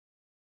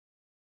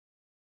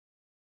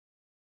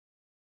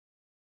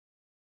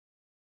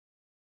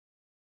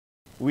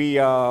We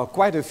are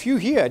quite a few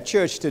here at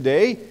church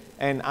today,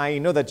 and I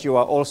know that you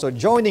are also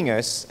joining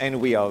us, and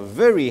we are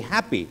very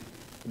happy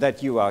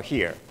that you are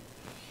here.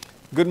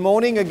 Good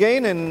morning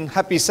again, and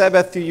happy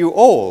Sabbath to you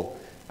all.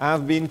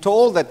 I've been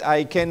told that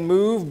I can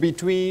move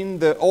between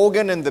the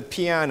organ and the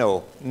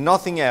piano,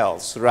 nothing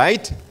else,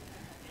 right?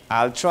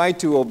 I'll try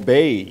to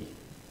obey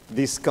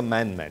this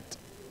commandment.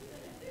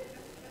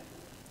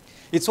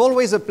 It's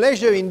always a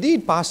pleasure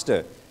indeed,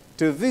 Pastor,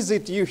 to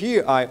visit you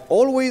here. I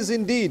always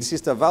indeed,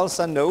 Sister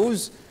Valsa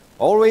knows,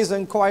 always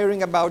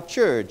inquiring about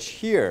church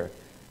here.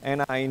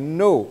 And I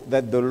know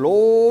that the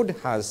Lord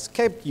has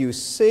kept you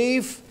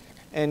safe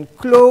and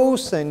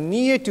close and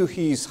near to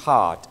His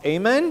heart.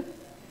 Amen?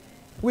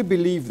 We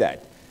believe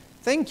that.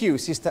 Thank you,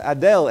 Sister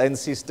Adele and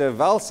Sister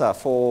Valsa,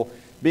 for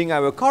being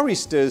our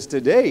choristers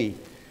today.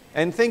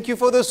 And thank you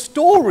for the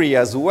story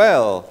as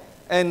well.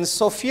 And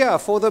Sophia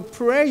for the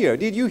prayer.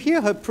 Did you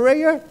hear her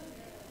prayer?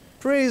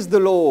 Praise the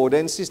Lord.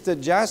 And Sister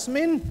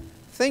Jasmine,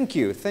 thank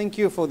you. Thank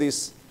you for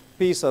this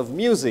piece of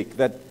music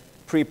that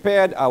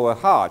prepared our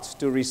hearts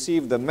to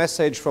receive the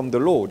message from the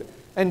Lord.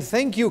 And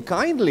thank you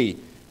kindly.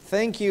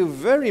 Thank you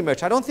very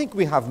much. I don't think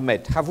we have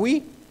met, have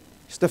we?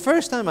 It's the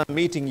first time I'm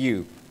meeting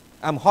you.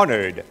 I'm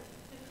honored.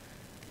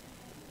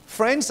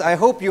 Friends, I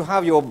hope you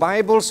have your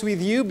Bibles with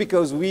you,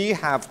 because we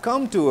have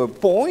come to a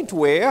point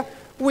where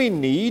we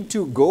need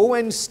to go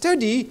and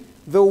study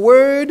the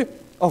Word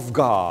of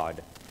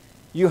God.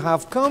 You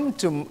have come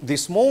to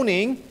this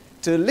morning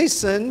to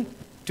listen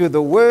to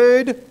the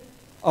Word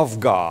of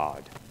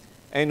God.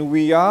 And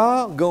we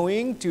are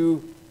going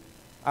to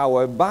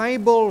our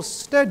Bible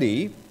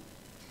study,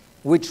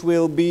 which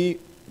will be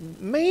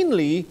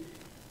mainly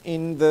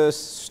in the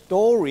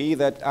story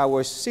that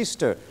our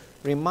sister,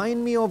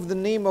 remind me of the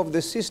name of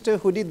the sister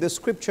who did the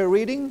scripture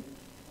reading?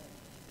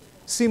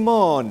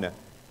 Simone.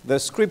 The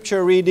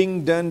scripture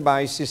reading done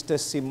by Sister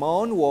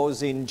Simone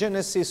was in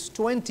Genesis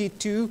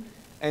 22,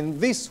 and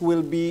this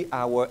will be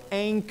our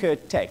anchor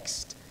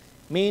text.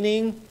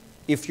 Meaning,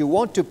 if you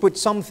want to put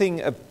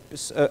something,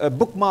 a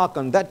bookmark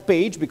on that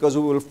page, because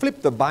we will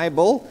flip the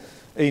Bible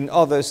in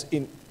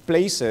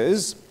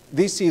places,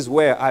 this is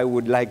where I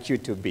would like you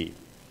to be.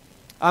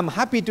 I'm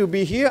happy to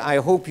be here. I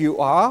hope you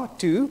are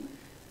too.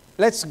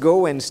 Let's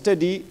go and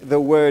study the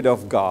Word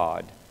of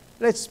God.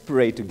 Let's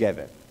pray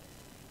together.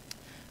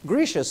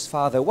 Gracious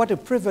Father, what a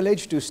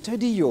privilege to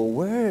study your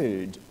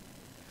Word,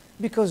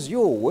 because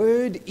your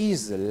Word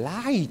is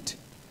light.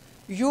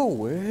 Your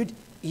Word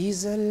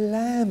is a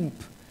lamp.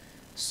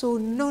 So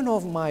none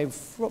of my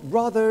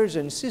brothers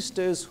and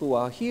sisters who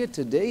are here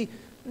today,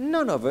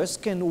 none of us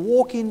can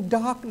walk in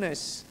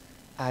darkness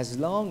as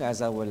long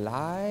as our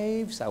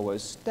lives, our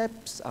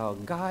steps are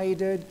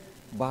guided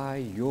by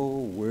your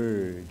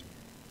Word.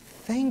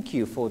 Thank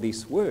you for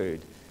this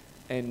Word,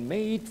 and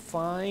may it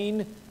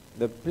find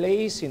the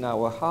place in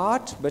our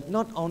heart, but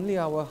not only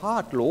our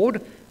heart,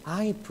 Lord.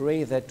 I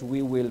pray that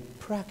we will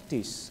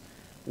practice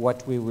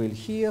what we will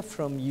hear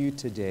from you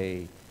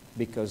today,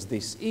 because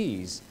this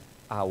is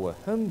our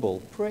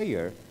humble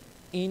prayer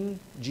in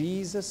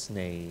Jesus'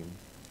 name.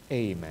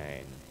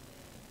 Amen.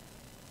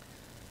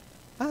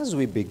 As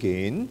we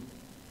begin,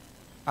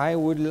 I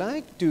would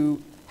like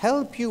to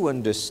help you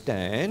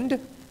understand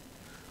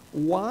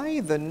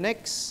why the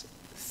next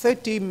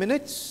 30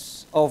 minutes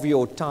of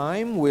your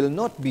time will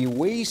not be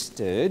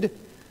wasted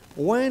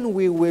when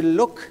we will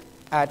look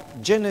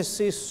at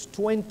Genesis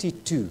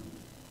 22.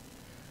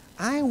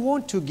 I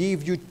want to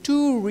give you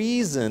two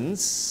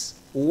reasons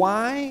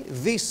why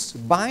this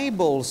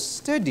Bible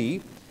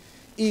study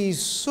is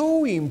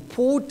so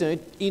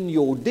important in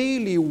your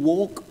daily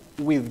walk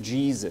with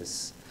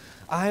Jesus.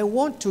 I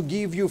want to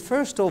give you,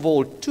 first of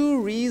all, two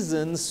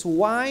reasons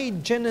why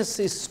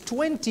Genesis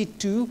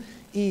 22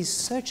 is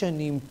such an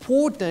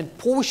important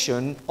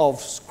portion of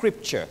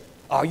Scripture.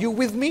 Are you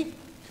with me?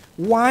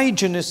 Why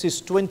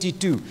Genesis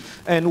 22?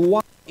 And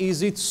why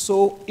is it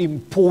so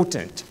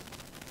important?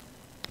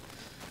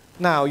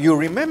 Now, you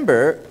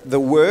remember the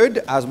word,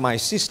 as my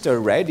sister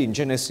read in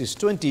Genesis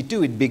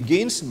 22, it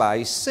begins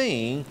by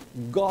saying,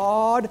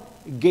 God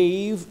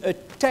gave a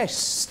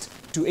test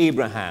to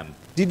Abraham.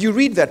 Did you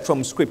read that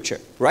from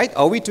Scripture? Right?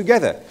 Are we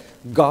together?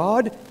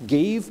 God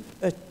gave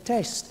a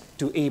test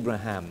to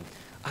Abraham.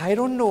 I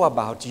don't know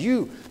about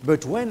you,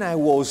 but when I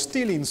was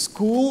still in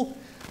school,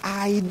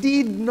 I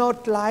did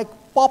not like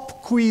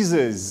pop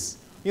quizzes.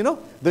 You know,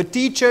 the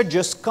teacher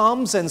just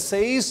comes and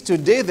says,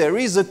 today there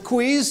is a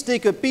quiz,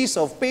 take a piece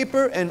of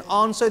paper and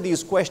answer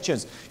these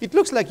questions. It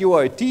looks like you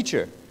are a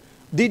teacher.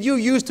 Did you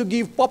used to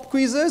give pop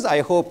quizzes?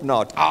 I hope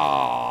not.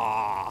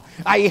 I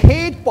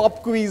hate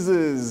pop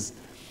quizzes.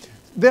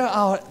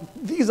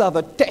 These are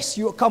the tests.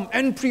 You come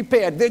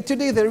unprepared.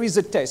 Today there is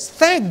a test.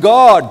 Thank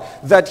God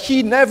that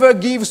He never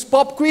gives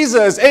pop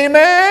quizzes.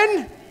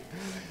 Amen?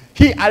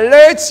 He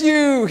alerts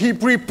you. He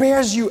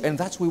prepares you. And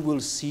that's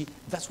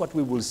what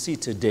we will see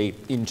today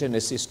in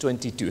Genesis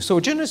 22.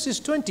 So Genesis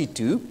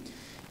 22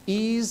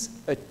 is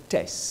a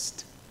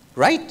test.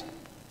 Right?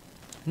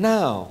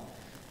 Now,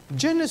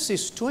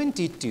 Genesis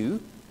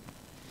 22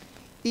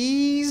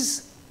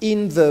 is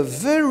in the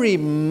very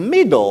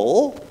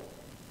middle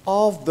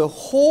of the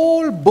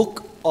whole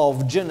book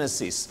of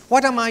Genesis.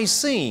 What am I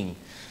saying?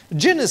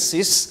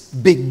 Genesis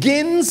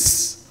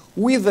begins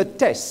with a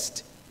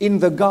test in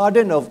the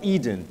Garden of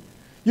Eden.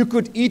 You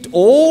could eat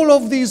all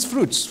of these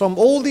fruits from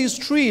all these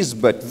trees,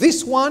 but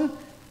this one,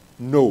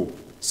 no.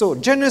 So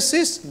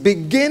Genesis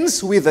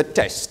begins with a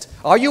test.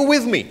 Are you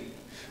with me?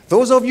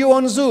 Those of you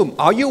on Zoom,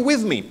 are you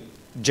with me?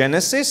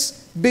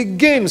 Genesis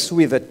begins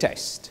with a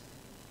test.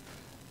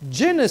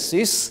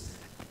 Genesis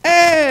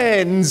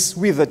ends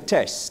with a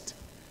test.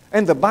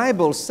 And the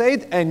Bible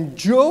said, and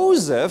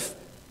Joseph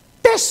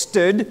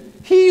tested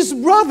his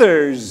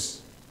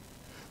brothers.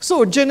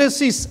 So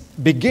Genesis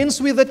begins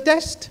with a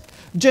test.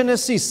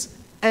 Genesis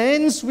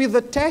ends with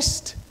a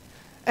test.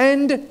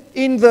 And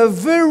in the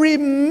very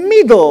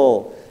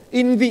middle,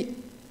 in the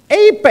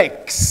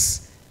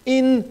apex,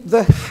 in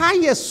the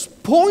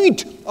highest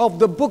point of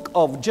the book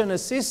of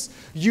Genesis,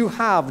 you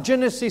have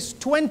Genesis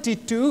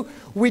 22,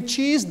 which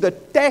is the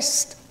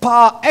test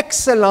par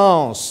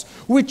excellence,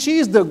 which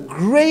is the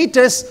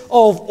greatest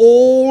of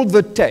all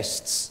the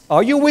tests.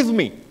 Are you with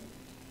me?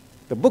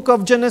 The book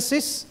of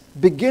Genesis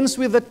begins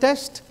with a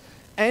test,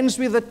 ends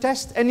with a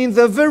test, and in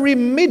the very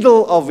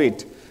middle of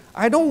it,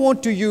 I don't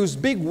want to use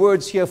big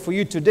words here for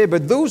you today,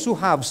 but those who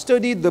have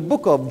studied the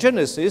book of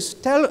Genesis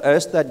tell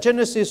us that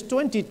Genesis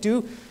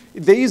 22,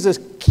 there is a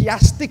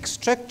chiastic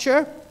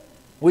structure,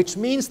 which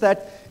means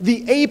that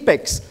the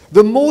apex,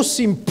 the most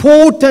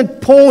important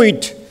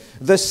point,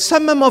 the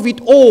summum of it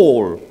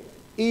all,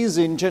 is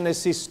in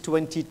Genesis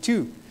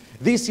 22.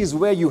 This is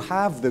where you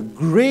have the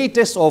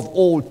greatest of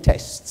all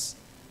tests.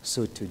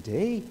 So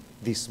today,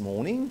 this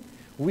morning,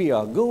 we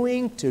are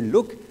going to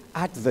look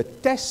at the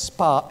test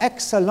par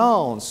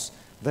excellence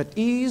that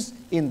is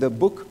in the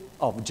book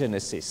of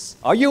Genesis.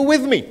 Are you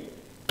with me?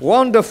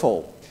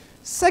 Wonderful.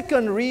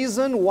 Second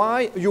reason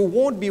why you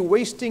won't be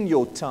wasting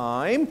your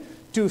time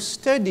to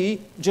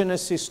study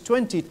Genesis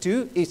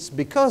 22 is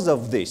because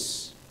of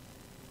this.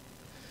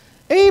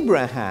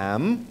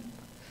 Abraham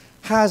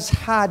has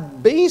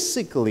had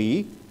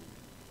basically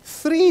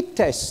 3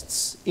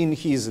 tests in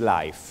his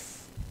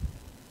life.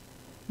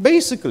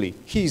 Basically,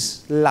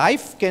 his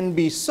life can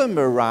be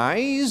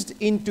summarized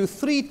into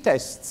 3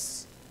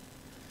 tests.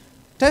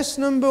 Test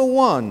number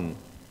 1,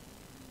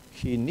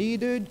 he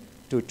needed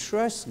to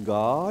trust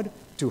God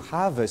to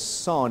have a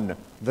son,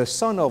 the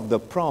son of the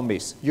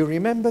promise. You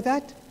remember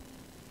that?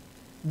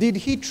 Did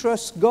he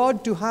trust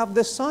God to have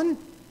the son?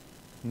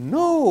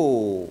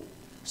 No.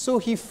 So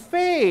he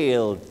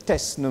failed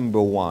test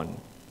number 1.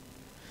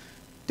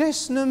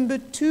 Test number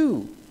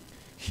 2,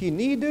 he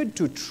needed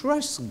to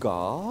trust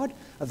God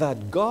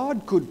that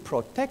God could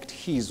protect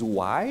his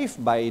wife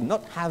by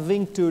not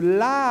having to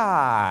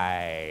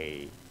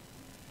lie.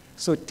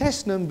 So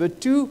test number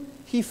 2,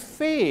 he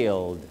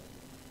failed.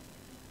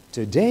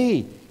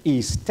 Today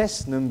is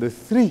test number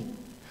 3.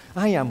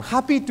 I am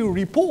happy to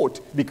report,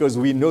 because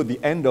we know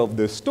the end of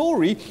the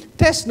story,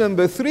 test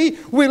number 3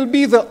 will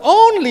be the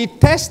only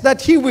test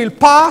that he will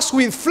pass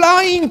with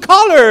flying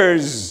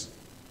colors.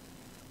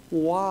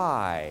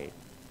 Why?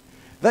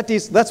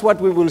 That's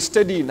what we will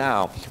study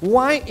now.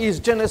 Why is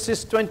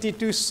Genesis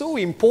 22 so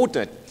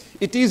important?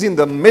 It is in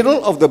the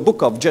middle of the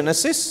book of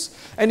Genesis,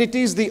 and it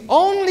is the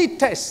only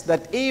test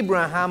that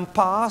Abraham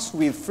passed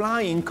with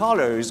flying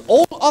colors.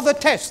 All other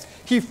tests,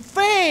 he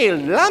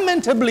failed,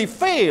 lamentably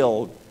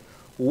failed.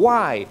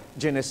 Why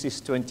Genesis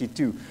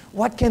 22?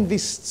 What can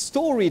this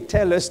story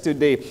tell us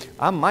today?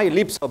 My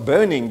lips are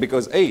burning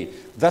because, hey,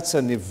 that's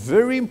a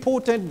very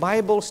important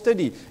Bible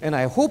study. And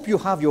I hope you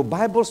have your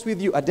Bibles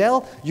with you.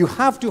 Adele, you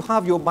have to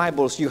have your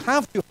Bibles. You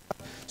have to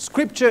have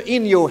Scripture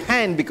in your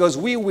hand, because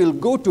we will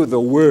go to the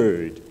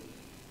Word.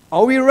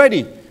 Are we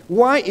ready?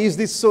 Why is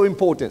this so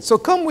important? So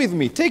come with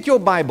me. Take your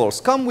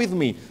Bibles. Come with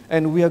me.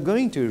 And we are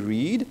going to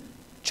read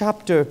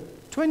chapter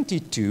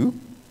 22.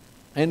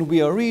 And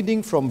we are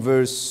reading from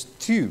verse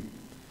 2.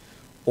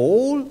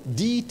 All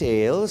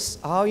details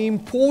are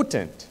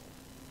important.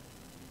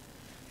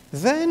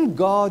 Then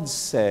God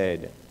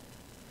said,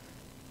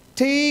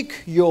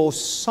 take your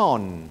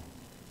son.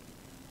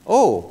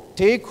 Oh,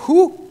 take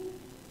who?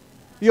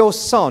 Your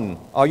son.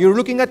 Are you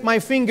looking at my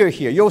finger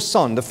here? Your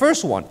son, the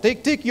first one.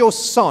 Take your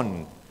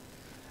son.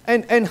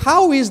 And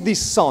how is this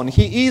son?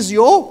 He is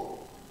your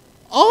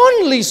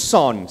only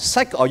son.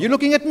 Are you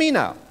looking at me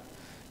now?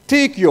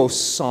 Take your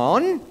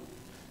son,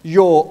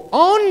 your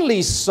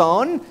only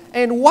son,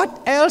 and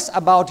what else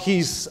about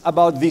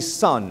this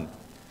son?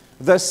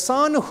 The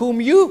son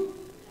whom you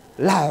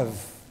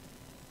love.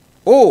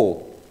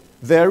 Oh,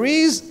 there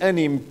is an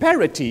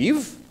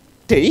imperative.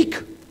 Take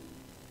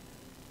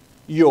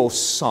your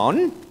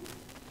son,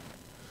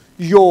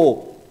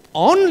 your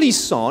only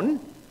son,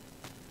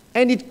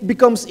 and it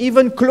becomes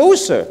even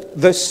closer.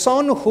 The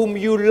son whom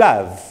you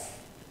love.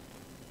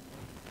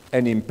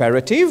 An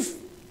imperative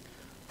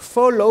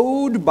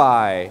followed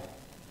by,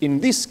 in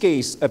this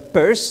case, a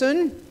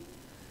person,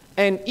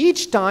 and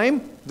each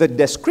time the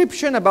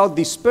description about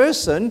this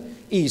person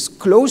is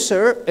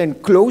closer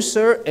and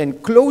closer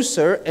and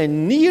closer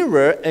and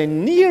nearer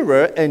and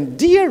nearer and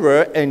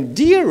dearer and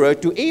dearer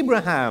to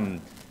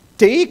Abraham.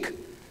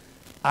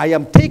 I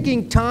am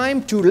taking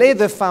time to lay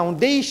the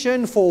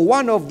foundation for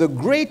one of the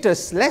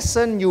greatest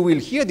lessons you will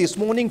hear this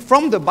morning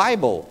from the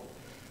Bible.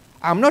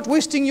 I'm not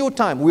wasting your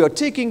time. We are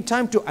taking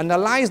time to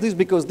analyze this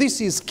because this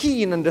is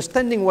key in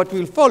understanding what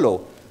will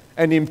follow.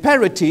 An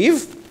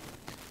imperative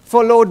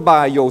followed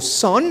by your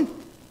son,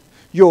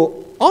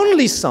 your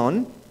only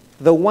son,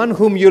 the one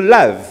whom you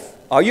love.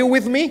 Are you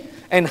with me?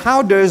 And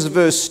how does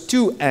verse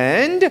 2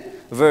 end?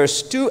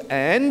 Verse 2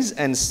 ends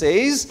and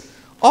says,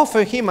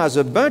 offer him as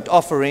a burnt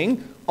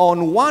offering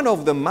on one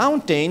of the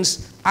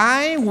mountains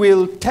I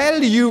will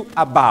tell you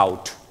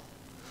about.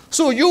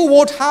 So you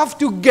won't have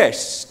to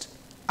guess.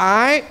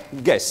 I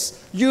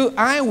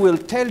will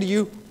tell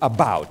you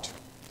about.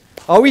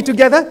 Are we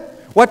together?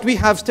 What we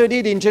have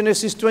studied in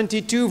Genesis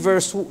 22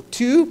 verse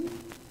 2,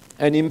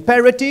 an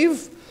imperative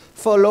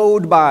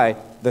followed by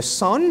the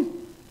son,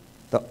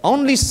 the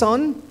only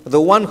son,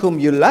 the one whom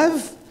you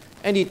love,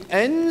 and it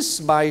ends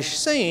by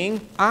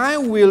saying, I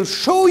will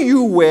show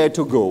you where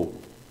to go.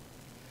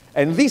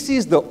 And this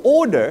is the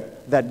order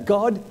that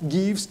God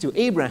gives to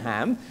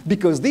Abraham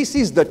because this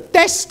is the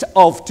test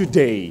of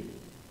today.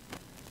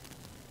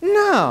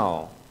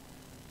 Now,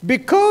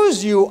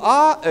 because you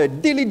are a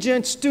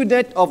diligent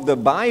student of the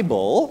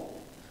Bible,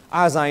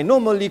 as I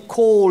normally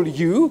call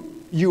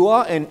you, you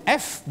are an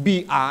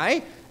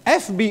FBI.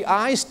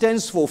 FBI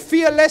stands for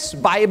Fearless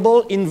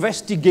Bible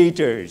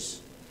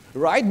Investigators.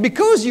 Right?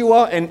 Because you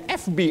are an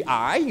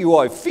FBI, you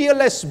are a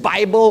Fearless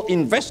Bible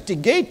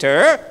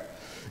Investigator,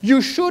 you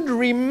should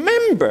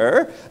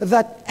remember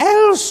that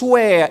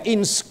elsewhere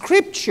in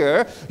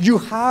Scripture, you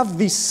have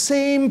the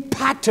same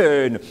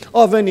pattern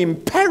of an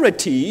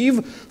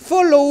imperative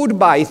followed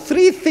by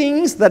three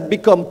things that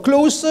become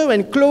closer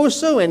and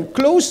closer and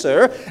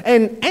closer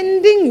and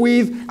ending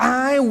with,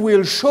 I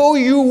will show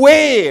you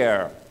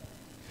where.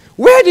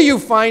 Where do you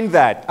find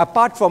that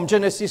apart from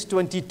Genesis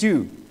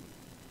 22?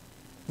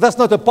 That's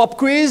not a pop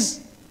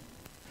quiz.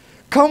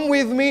 Come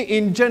with me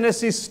in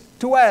Genesis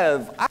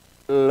 12. I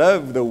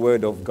love the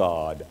Word of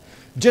God.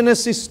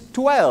 Genesis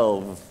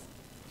 12.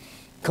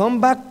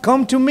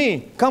 Come to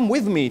me. Come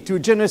with me to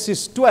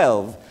Genesis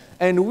 12.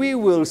 And we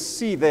will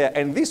see there.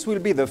 And this will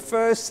be the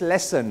first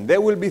lesson.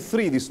 There will be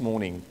 3 this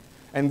morning.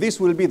 And this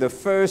will be the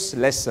first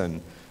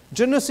lesson.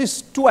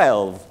 Genesis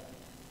 12.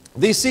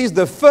 This is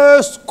the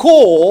first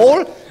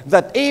call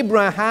that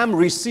Abraham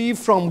received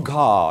from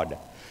God.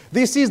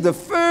 This is the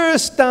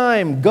first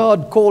time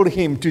God called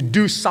him to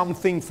do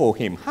something for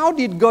him. How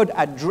did God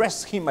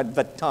address him at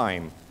that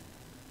time?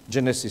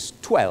 Genesis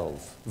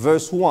 12,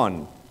 verse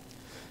 1.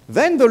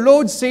 Then the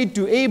Lord said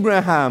to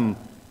Abraham,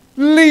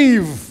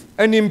 leave,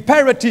 an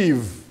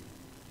imperative.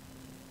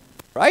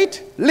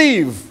 Right?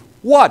 Leave.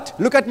 What?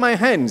 Look at my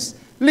hands.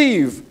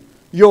 Leave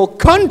your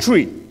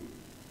country,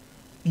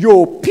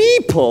 your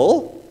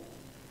people,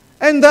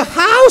 and the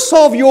house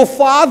of your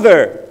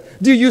father.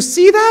 Do you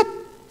see that?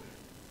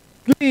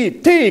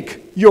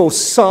 Take your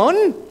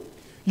son,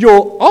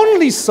 your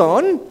only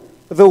son,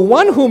 the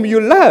one whom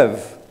you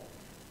love.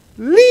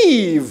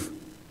 Leave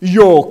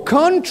your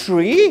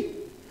country,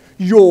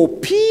 your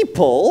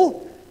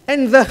people,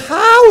 and the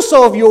house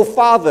of your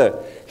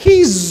father.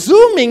 He's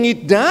zooming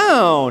it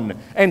down.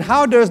 And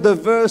how does the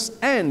verse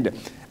end?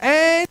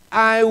 And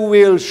I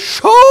will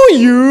show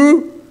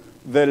you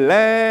the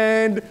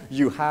land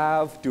you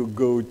have to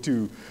go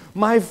to.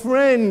 My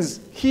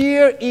friends,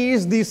 here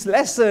is this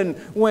lesson.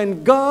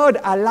 When God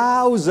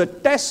allows a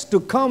test to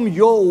come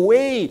your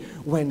way,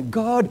 when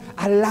God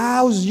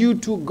allows you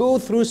to go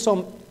through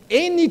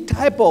any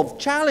type of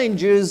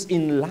challenges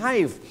in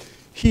life,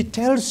 He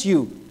tells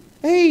you,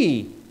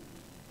 hey,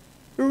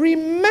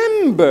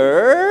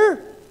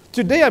 remember,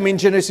 today I'm in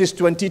Genesis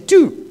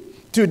 22.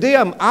 Today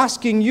I'm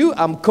asking you,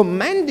 I'm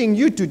commanding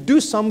you to do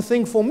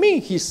something for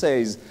me, He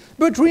says.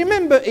 But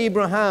remember,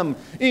 Abraham,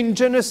 in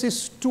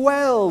Genesis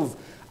 12,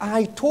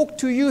 I talked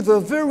to you the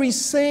very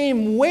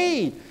same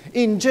way.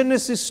 In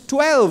Genesis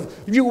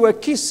 12, you were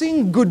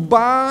kissing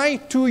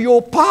goodbye to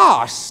your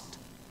past.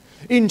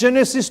 In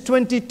Genesis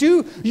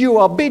 22, you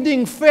are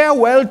bidding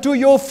farewell to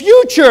your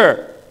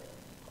future.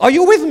 Are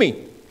you with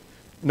me?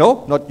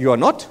 No, you are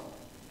not.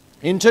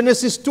 In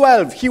Genesis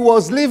 12, he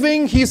was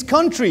leaving his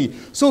country,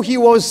 so he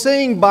was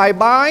saying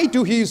bye-bye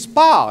to his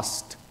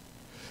past.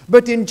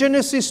 But in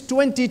Genesis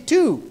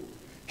 22,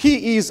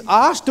 he is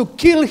asked to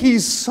kill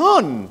his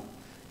son.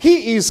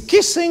 He is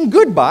kissing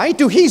goodbye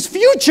to his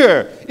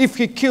future if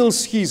he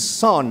kills his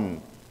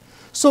son.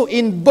 So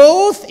in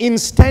both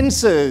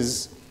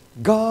instances,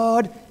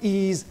 God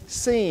is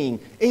saying,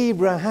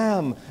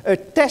 Abraham, a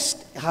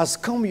test has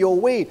come your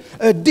way.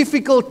 A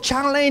difficult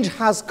challenge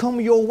has come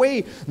your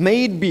way.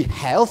 May it be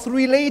health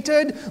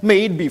related,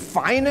 may it be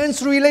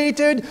finance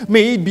related,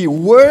 may it be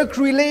work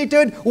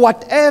related,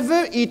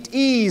 whatever it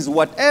is,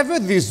 whatever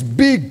this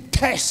big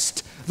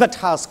test that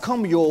has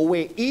come your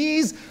way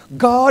is,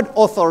 God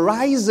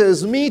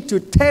authorizes me to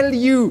tell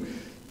you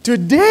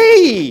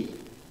today.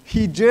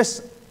 He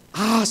just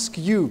asks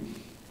you,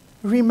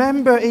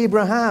 Remember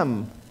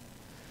Abraham.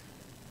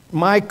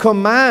 My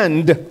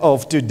command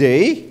of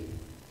today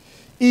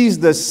is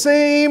the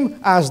same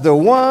as the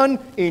one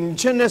in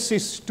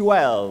Genesis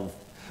 12.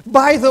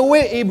 By the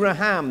way,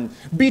 Abraham,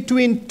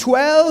 between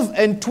 12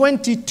 and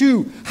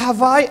 22,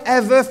 have I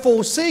ever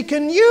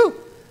forsaken you?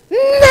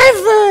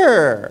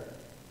 Never!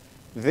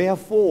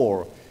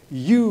 Therefore,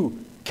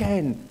 you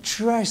can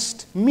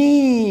trust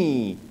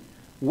me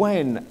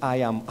when I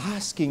am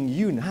asking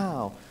you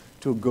now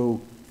to go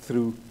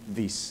through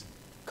this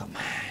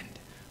command,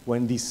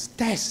 when this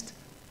test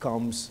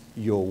comes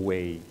your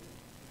way.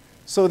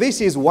 So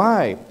this is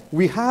why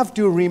we have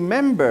to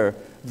remember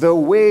the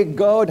way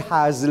God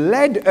has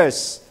led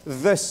us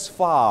thus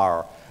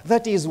far.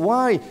 That is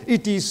why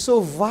it is so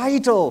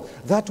vital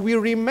that we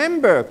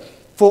remember.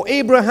 For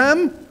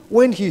Abraham,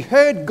 when he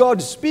heard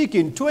God speak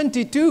in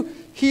 22,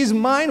 his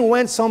mind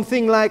went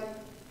something like,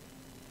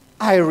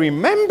 I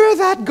remember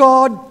that,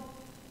 God.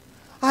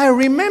 I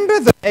remember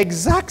the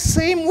exact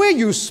same way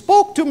you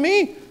spoke to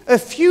me a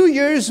few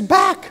years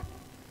back.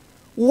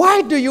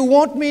 Why do you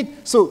want me?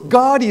 So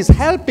God is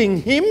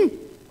helping him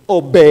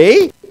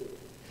obey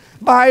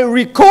by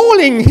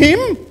recalling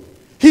him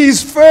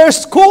his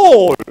first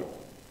call.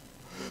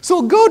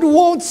 So God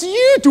wants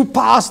you to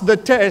pass the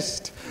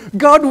test.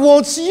 God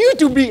wants you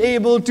to be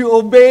able to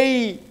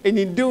obey. And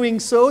in doing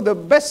so, the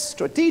best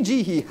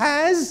strategy he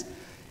has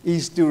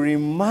is to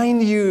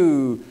remind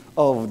you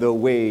of the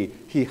way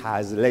he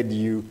has led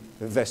you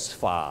thus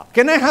far.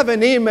 Can I have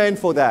an amen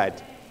for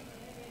that?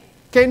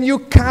 Can you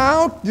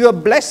count the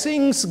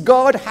blessings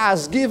God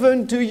has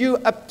given to you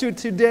up to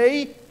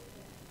today?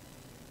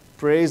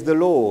 Praise the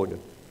Lord.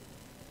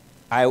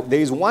 There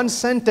is one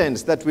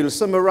sentence that will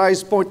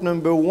summarize point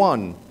number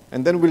 1,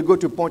 and then we'll go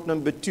to point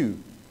number 2.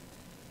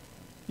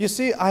 You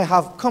see, I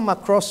have come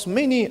across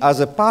many, as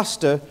a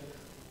pastor,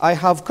 I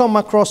have come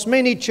across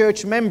many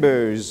church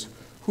members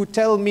who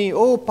tell me,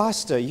 oh,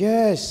 pastor,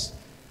 yes,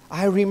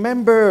 I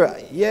remember,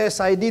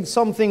 yes, I did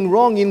something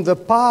wrong in the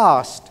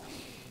past.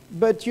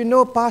 But you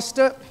know,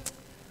 pastor,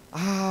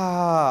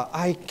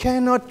 I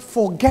cannot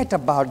forget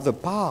about the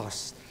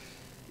past.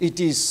 It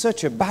is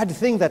such a bad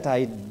thing that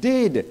I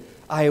did.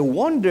 I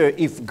wonder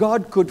if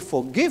God could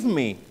forgive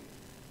me.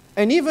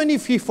 And even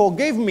if he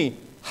forgave me,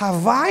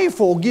 have I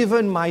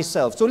forgiven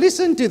myself? So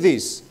listen to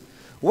this.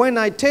 When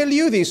I tell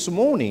you this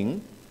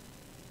morning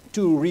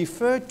to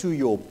refer to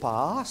your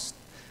past,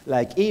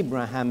 like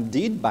Abraham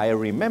did by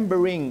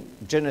remembering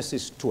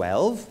Genesis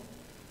 12,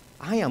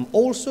 I am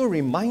also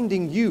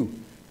reminding you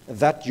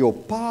that your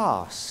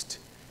past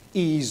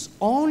is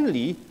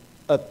only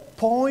a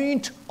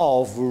point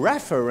of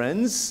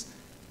reference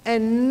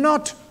and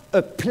not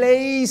a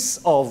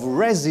place of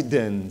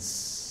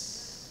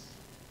residence.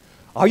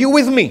 Are you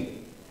with me?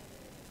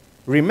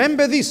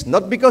 Remember this,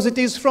 not because it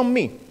is from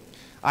me.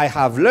 I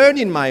have learned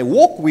in my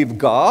walk with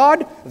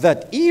God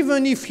that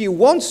even if he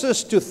wants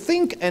us to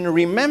think and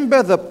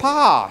remember the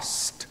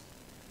past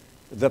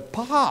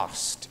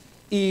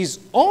is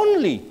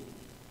only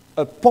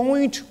a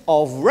point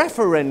of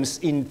reference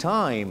in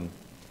time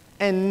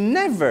and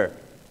never,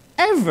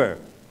 ever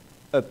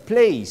a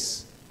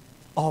place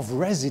of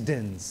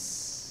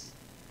residence.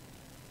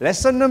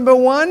 Lesson number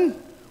 1,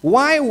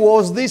 why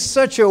was this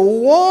such a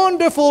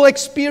wonderful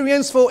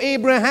experience for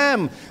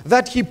Abraham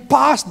that he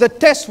passed the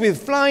test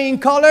with flying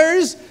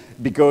colors?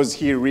 Because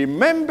he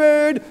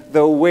remembered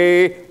the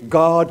way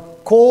God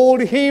called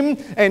him,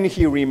 and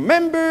he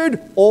remembered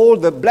all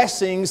the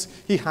blessings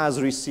he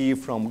has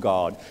received from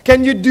God.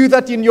 Can you do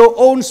that in your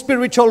own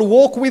spiritual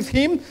walk with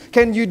him?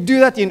 Can you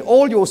do that in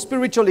all your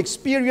spiritual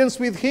experience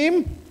with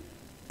him?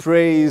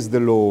 Praise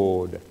the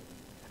Lord.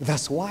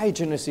 That's why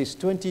Genesis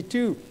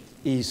 22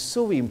 is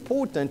so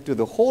important to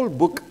the whole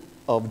book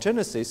of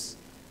Genesis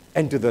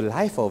and to the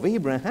life of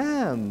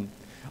Abraham.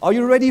 Are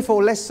you ready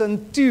for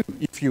lesson 2?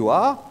 If you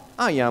are,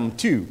 I am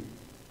too.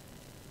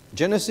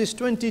 Genesis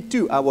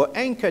 22, our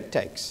anchor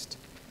text.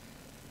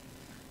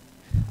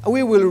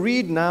 We will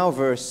read now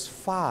verse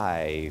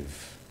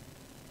 5.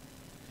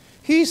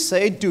 He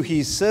said to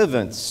his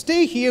servants,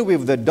 stay here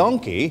with the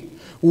donkey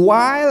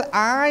while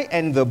I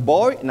and the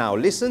boy... Now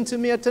listen to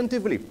me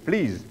attentively,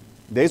 please.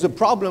 There's a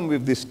problem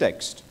with this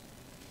text.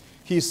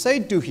 He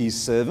said to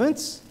his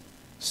servants,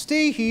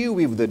 stay here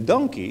with the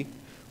donkey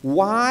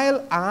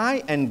while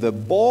I and the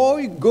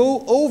boy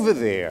go over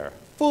there.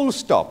 Full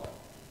stop.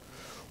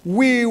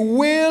 We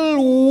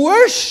will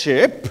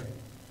worship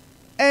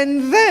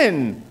and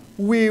then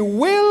we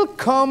will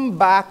come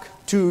back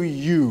to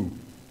you.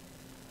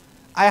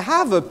 I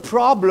have a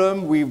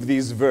problem with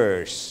this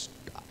verse.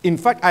 In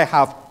fact, I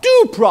have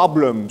 2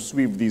 problems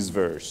with this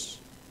verse.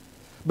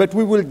 But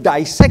we will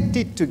dissect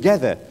it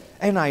together.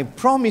 And I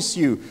promise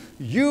you,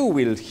 you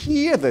will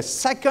hear the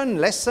second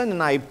lesson,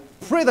 and I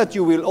pray that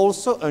you will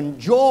also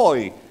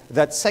enjoy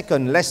that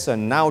second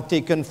lesson now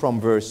taken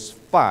from verse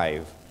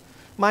 5.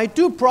 My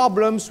 2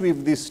 problems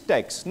with this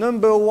text.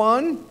 Number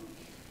 1,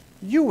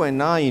 you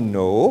and I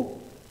know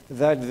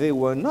that they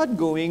were not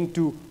going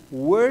to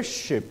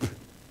worship.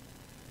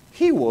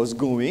 He was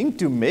going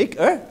to make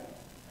a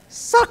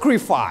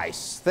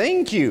Sacrifice.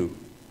 Thank you.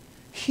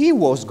 He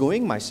was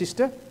going, my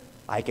sister,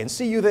 I can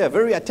see you there,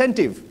 very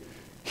attentive.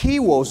 He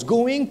was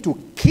going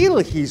to kill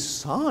his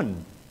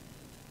son.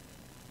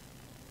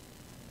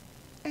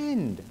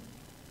 And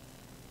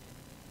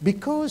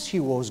because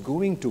he was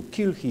going to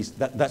kill his,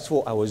 that's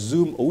for our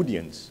Zoom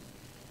audience.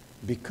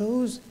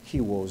 Because he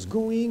was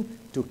going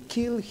to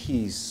kill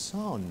his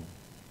son,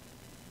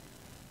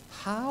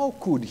 how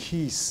could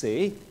he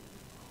say,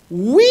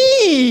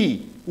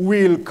 we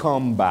will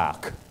come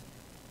back?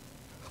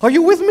 Are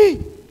you with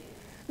me?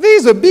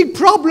 There's a big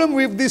problem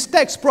with this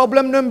text.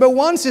 Problem number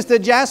one, Sister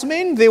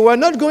Jasmine, they were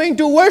not going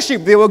to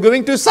worship, they were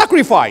going to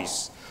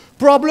sacrifice.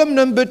 Problem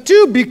number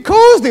two,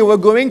 because they were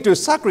going to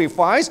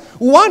sacrifice,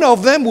 one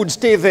of them would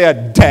stay there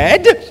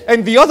dead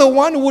and the other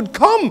one would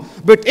come.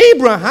 But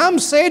Abraham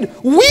said,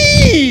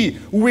 we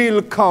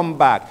will come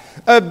back.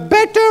 A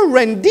better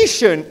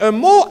rendition, a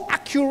more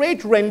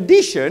accurate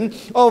rendition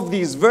of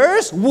this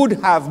verse would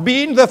have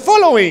been the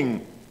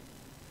following.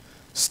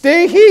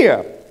 Stay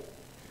here.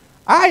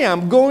 I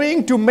am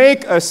going to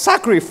make a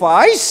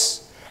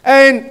sacrifice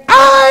and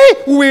I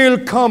will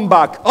come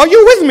back. Are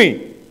you with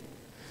me?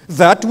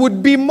 That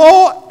would be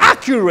more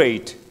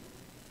accurate.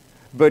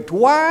 But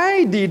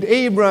why did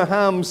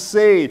Abraham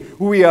say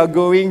we are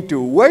going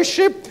to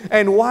worship?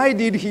 And why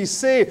did he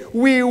say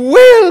we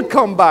will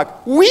come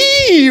back?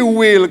 We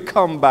will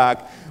come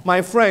back.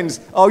 My friends,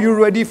 are you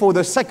ready for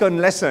the second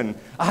lesson?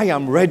 I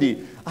am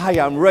ready. I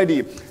am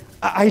ready.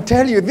 I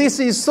tell you, this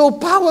is so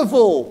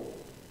powerful.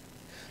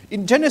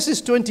 In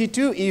Genesis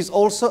 22 is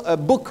also a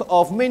book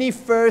of many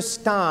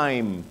first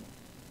time.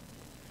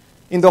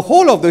 In the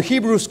whole of the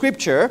Hebrew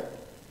Scripture,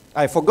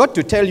 I forgot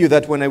to tell you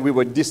that when we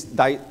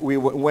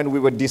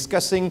were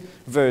discussing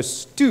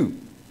verse 2.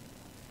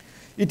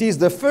 It is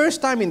the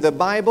first time in the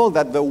Bible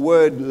that the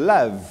word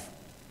love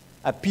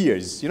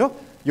appears. You know,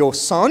 your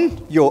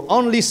son, your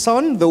only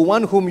son, the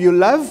one whom you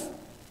love.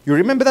 You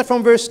remember that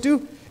from verse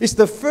 2? It's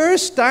the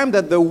first time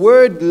that the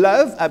word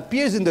love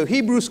appears in the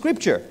Hebrew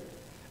Scripture.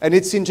 And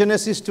it's in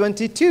Genesis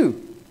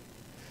 22.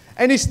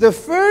 And it's the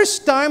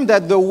first time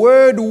that the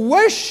word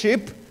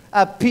worship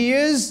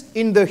appears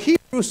in the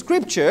Hebrew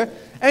Scripture.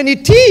 And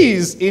it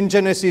is in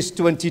Genesis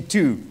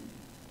 22.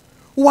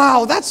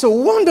 Wow, that's a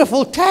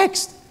wonderful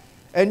text.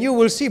 And you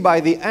will see by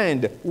the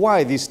end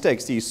why this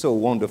text is so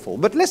wonderful.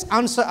 But let's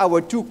answer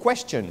our two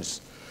questions.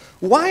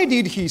 Why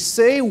did he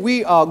say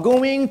we are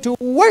going to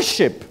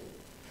worship?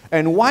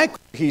 And why could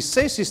he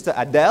say, Sister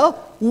Adele,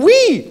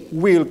 we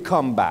will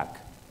come back?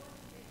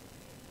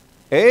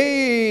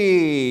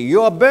 Hey,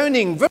 you are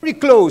burning very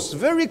close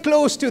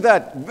to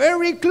that.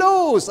 Very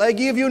close. I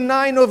give you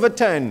 9 over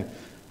 10.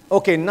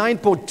 Okay,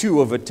 9.2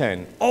 over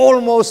 10.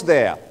 Almost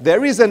there.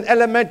 There is an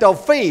element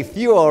of faith.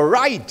 You are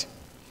right.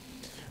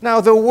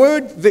 Now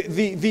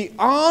the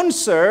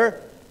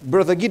answer,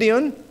 Brother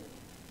Gideon,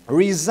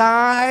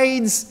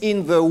 resides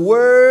in the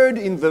word,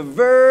 in the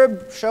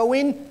verb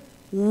showing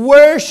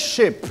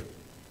worship.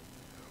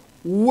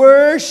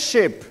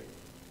 Worship.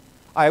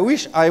 I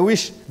wish,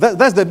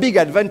 that's the big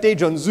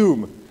advantage on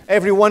Zoom.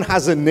 Everyone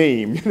has a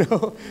name, you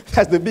know.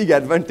 That's the big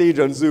advantage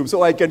on Zoom.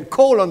 So I can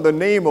call on the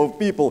name of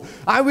people.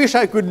 I wish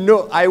I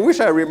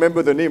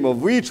remember the name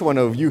of each one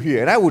of you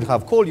here. And I would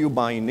have called you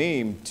by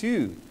name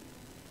too.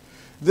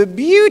 The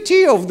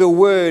beauty of the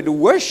word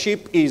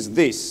worship is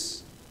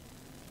this.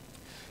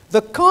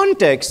 The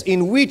context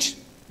in which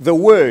the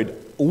word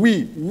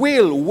we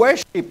will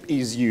worship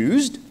is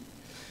used,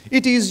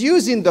 it is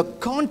used in the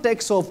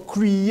context of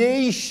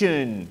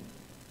creation.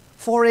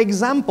 For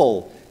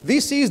example,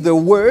 this is the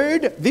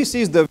word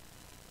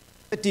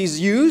that is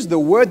used, the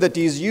word that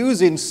is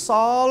used in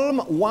Psalm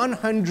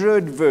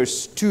 100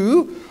 verse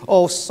 2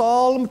 or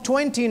Psalm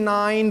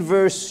 29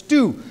 verse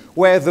 2,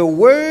 where the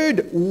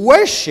word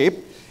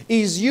worship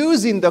is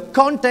used in the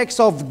context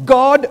of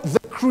God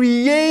the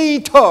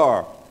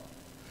Creator.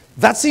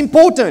 That's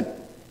important.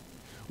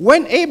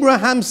 When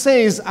Abraham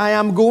says, I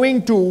am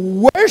going to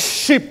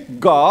worship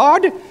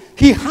God,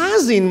 he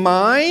has in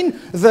mind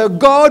the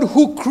God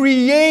who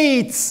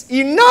creates.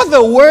 In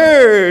other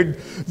words,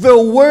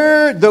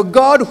 the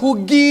God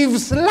who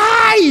gives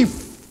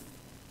life.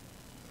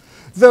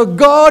 The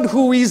God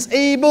who is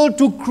able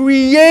to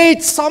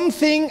create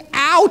something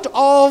out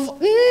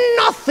of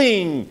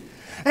nothing.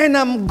 And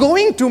I'm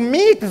going to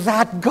meet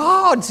that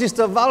God,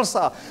 Sister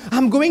Valsa.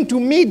 I'm going to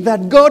meet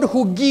that God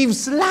who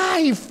gives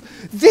life.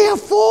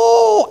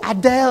 Therefore,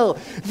 Adele,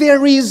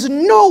 there is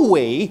no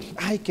way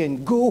I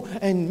can go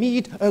and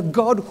meet a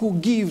God who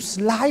gives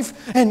life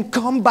and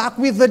come back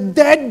with a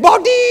dead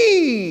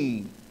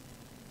body.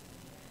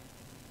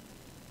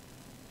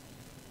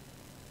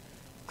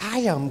 I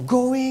am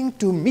going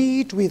to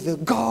meet with a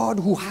God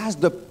who has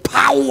the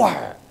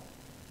power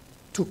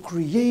to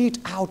create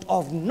out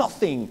of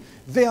nothing.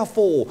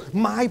 Therefore,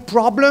 my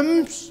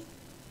problems,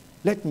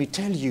 let me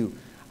tell you,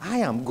 I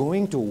am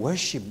going to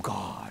worship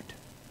God.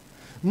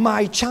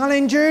 My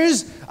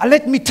challenges,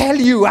 let me tell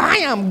you, I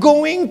am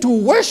going to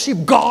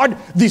worship God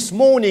this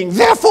morning.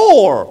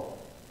 Therefore,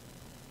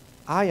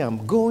 I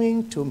am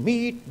going to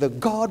meet the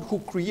God who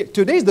created.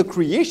 Today is the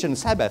creation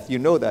Sabbath. You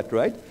know that,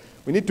 right?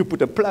 We need to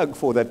put a plug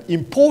for that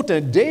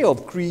important day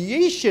of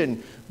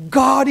creation.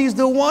 God is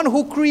the one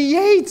who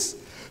creates.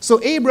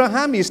 So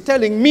Abraham is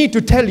telling me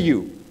to tell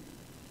you,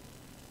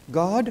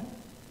 God,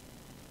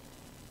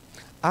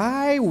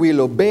 I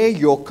will obey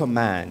your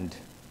command,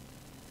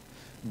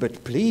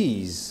 but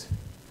please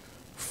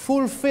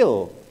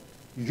fulfill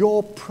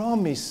your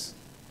promise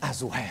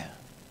as well.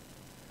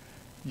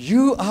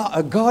 You are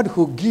a God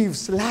who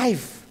gives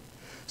life.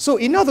 So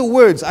in other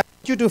words, I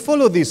want you to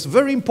follow this,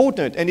 very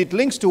important, and it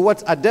links to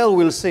what Adele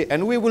will say,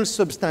 and we will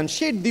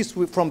substantiate this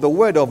from the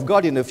Word of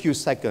God in a few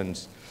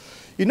seconds.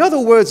 In other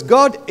words,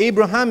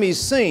 Abraham is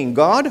saying,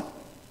 God,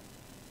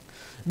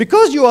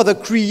 because you are the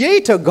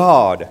creator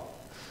God,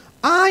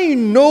 I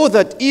know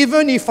that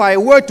even if I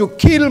were to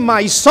kill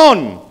my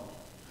son,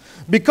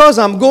 because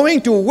I'm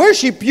going to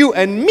worship you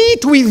and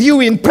meet with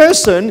you in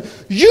person,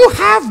 you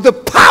have the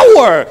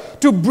power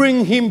to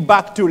bring him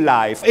back to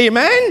life.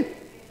 Amen?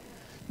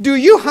 Do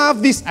you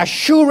have this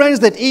assurance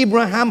that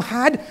Abraham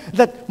had,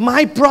 that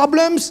my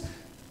problems,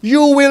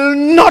 you will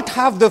not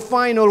have the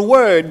final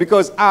word,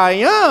 because I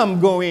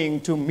am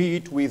going to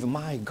meet with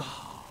my God.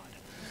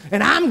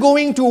 And I'm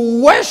going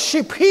to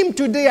worship him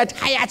today at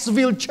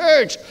Hyattsville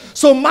Church.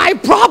 So my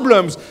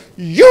problems,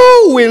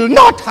 you will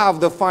not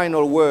have the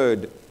final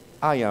word.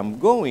 I am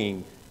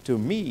going to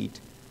meet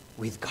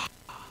with God.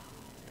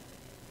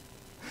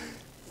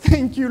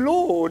 Thank you,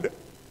 Lord.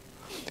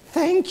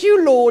 Thank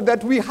you, Lord,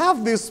 that we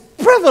have this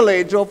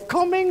privilege of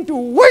coming to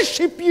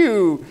worship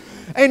you.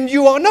 And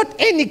you are not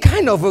any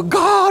kind of a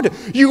God.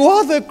 You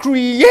are the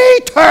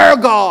creator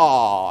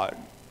God.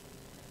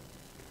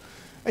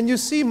 And you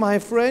see, my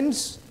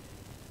friends,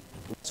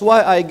 that's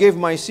why I gave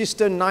my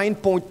sister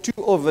 9.2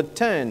 over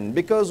 10.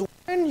 Because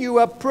when you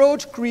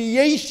approach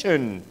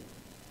creation,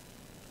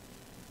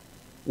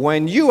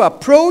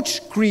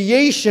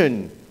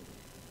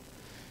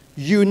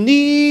 you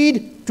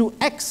need to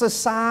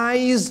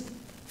exercise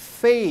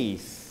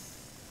faith.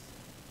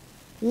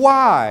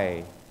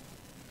 Why?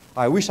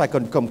 I wish I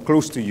could come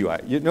close to you.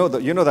 You know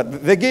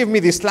that they gave me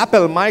this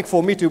lapel mic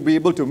for me to be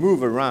able to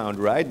move around,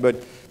 right?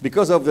 But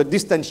because of the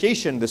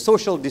distanciation, the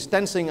social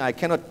distancing, I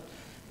cannot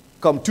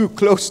come too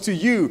close to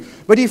you.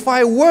 But if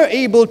I were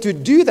able to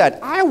do that,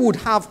 I would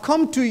have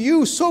come to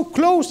you so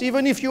close,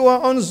 even if you are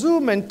on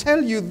Zoom, and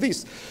tell you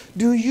this.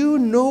 Do you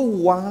know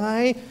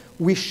why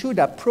we should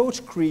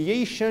approach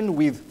creation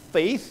with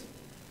faith?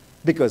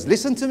 Because,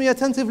 listen to me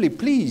attentively,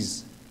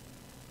 please.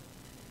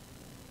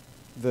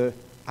 The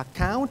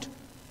account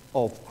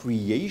of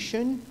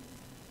creation,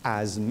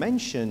 as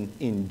mentioned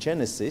in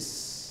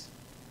Genesis,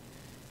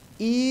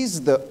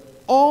 is the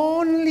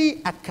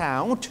only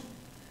account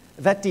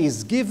that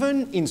is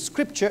given in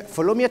Scripture.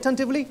 Follow me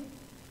attentively.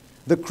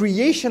 The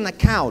creation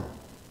account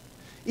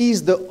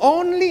is the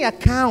only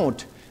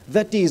account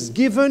that is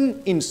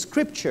given in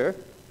Scripture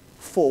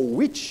for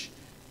which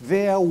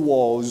there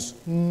was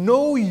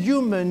no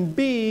human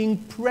being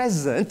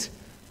present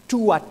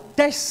to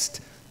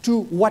attest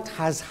to what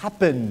has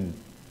happened,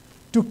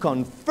 to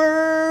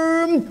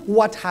confirm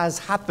what has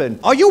happened.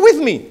 Are you with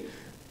me?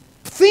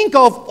 Think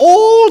of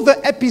all the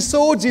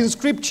episodes in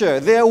Scripture.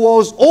 There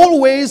was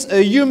always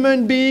a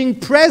human being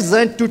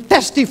present to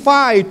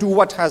testify to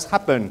what has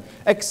happened,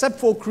 except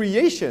for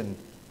creation.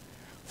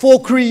 For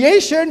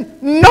creation,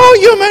 no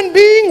human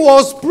being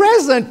was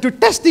present to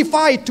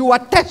testify, to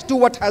attest to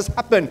what has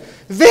happened.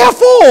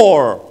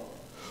 Therefore,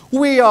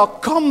 we are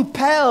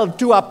compelled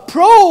to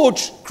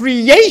approach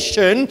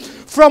creation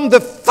from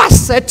the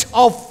facet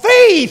of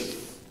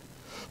faith,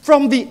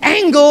 from the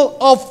angle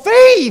of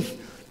faith.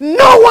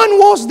 No one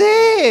was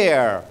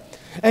there.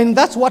 And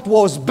that's what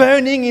was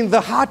burning in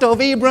the heart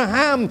of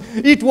Abraham.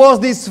 It was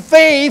this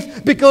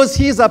faith, because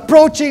he's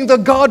approaching the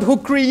God who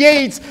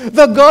creates,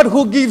 the God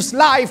who gives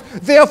life.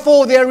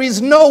 Therefore, there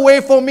is no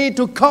way for me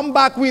to come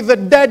back with a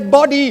dead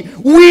body.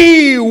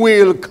 We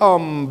will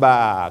come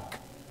back.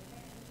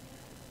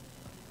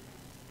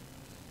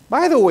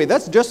 By the way,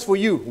 that's just for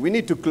you. We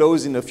need to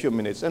close in a few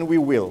minutes, and we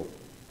will.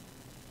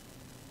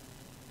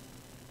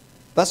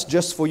 That's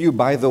just for you,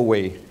 by the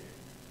way.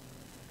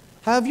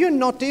 Have you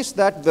noticed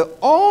that the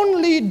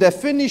only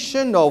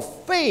definition of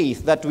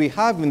faith that we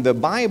have in the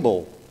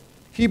Bible,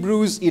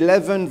 Hebrews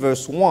 11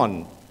 verse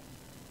 1,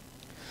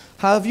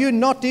 have you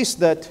noticed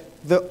that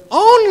the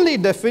only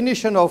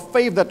definition of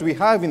faith that we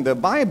have in the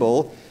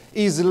Bible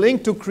is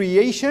linked to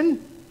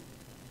creation?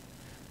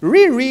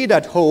 Reread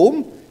at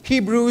home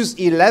Hebrews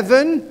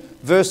 11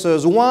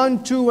 verses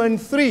 1, 2,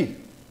 and 3.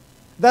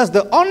 That's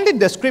the only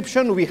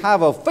description we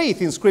have of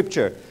faith in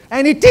Scripture.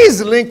 And it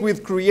is linked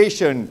with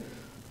creation.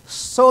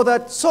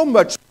 So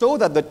much so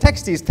that the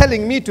text is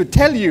telling me to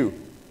tell you,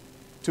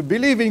 to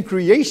believe in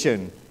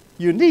creation,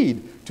 you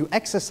need to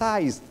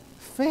exercise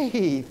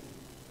faith.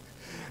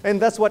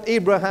 And that's what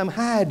Abraham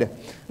had.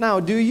 Now,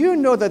 do you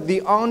know that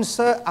the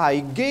answer I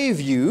gave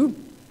you,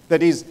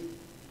 that is,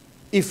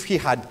 if he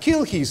had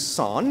killed his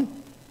son,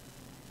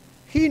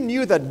 he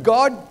knew that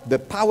God, the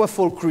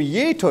powerful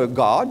creator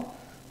God,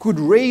 could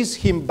raise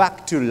him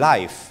back to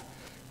life.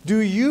 Do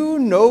you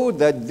know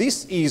that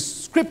this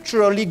is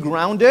scripturally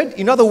grounded?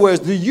 In other words,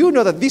 do you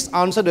know that this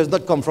answer does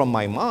not come from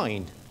my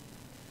mind?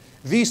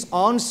 This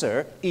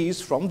answer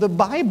is from the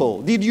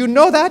Bible. Did you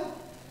know that?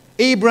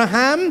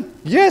 Abraham,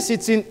 yes,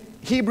 it's in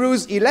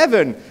Hebrews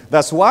 11.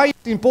 That's why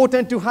it's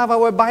important to have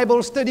our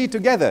Bible study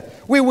together.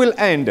 We will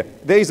end.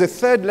 There is a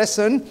third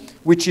lesson,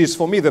 which is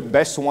for me the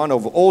best one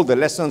of all the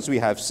lessons we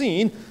have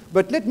seen.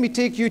 But let me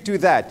take you to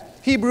that.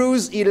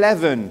 Hebrews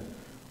 11.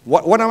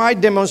 What am I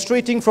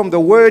demonstrating from the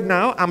Word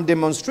now? I'm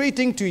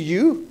demonstrating to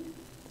you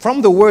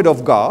from the Word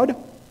of God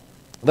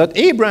that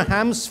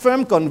Abraham's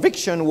firm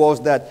conviction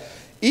was that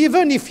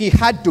even if he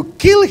had to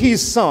kill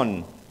his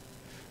son,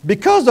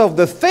 because of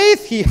the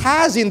faith he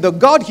has in the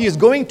God he is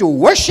going to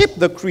worship,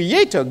 the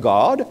Creator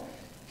God,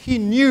 he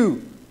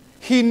knew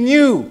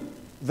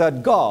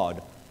that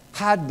God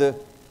had the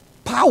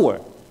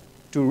power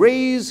to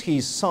raise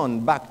his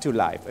son back to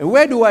life. And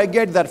where do I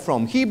get that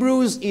from?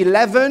 Hebrews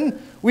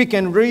 11, we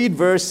can read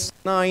verse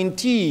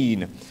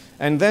 19.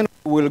 And then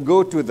we'll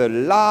go to the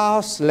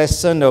last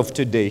lesson of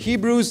today.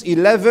 Hebrews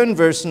 11,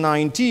 verse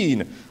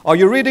 19. Are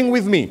you reading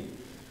with me?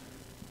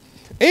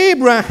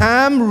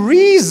 Abraham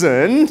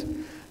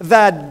reasoned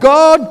that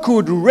God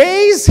could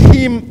raise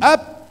him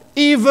up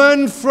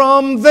even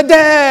from the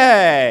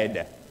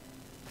dead.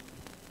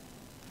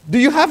 Do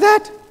you have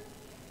that?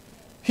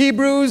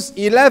 Hebrews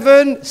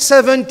 11,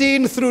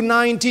 17 through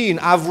 19.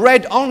 I've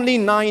read only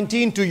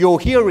 19 to your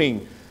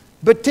hearing,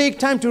 but take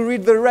time to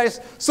read the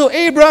rest. So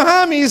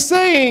Abraham is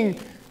saying,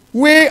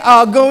 we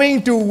are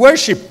going to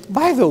worship.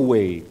 By the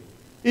way,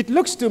 it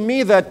looks to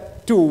me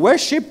that to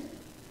worship,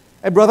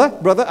 hey,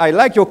 brother, I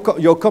like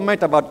your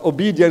comment about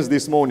obedience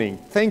this morning.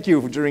 Thank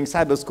you during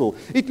Sabbath school.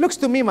 It looks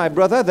to me, my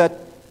brother, that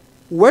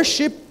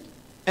worship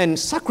and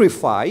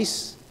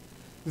sacrifice,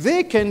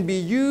 they can be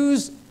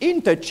used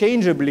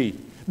interchangeably.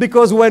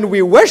 Because when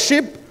we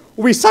worship,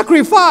 we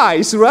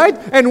sacrifice, right?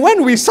 And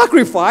when we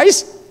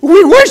sacrifice,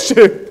 we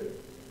worship.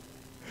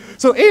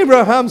 So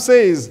Abraham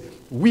says,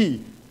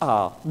 we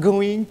are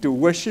going to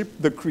worship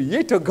the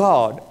Creator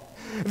God.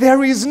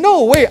 There is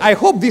no way, I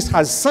hope this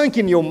has sunk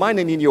in your mind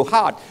and in your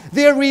heart.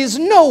 There is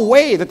no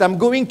way that I'm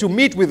going to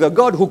meet with a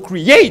God who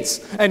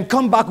creates and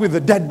come back with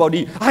a dead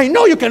body. I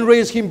know you can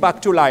raise him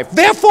back to life.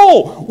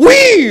 Therefore,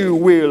 we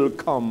will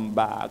come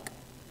back.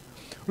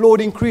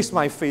 Lord, increase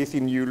my faith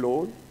in you,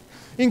 Lord.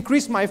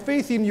 Increase my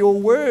faith in your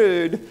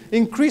word.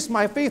 Increase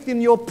my faith in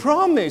your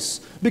promise.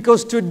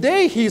 Because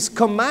today his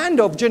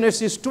command of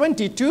Genesis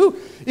 22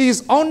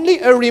 is only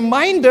a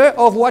reminder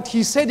of what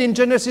he said in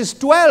Genesis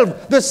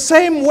 12. The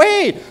same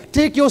way.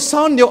 Take your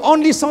son, your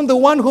only son, the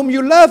one whom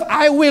you love.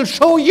 I will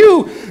show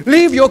you.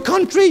 Leave your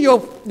country, your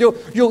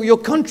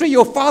country,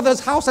 your father's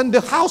house and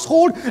the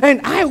household,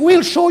 and I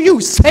will show you.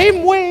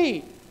 Same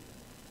way.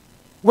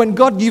 When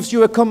God gives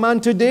you a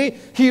command today,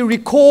 he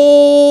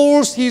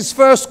recalls his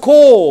first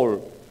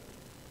call.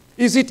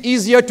 Is it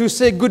easier to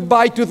say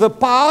goodbye to the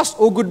past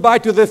or goodbye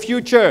to the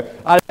future?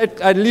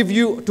 I'll leave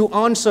you to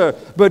answer.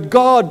 But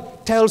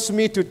God tells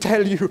me to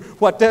tell you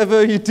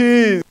whatever it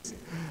is.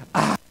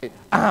 I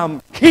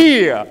am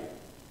here.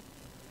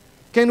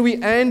 Can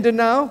we end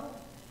now?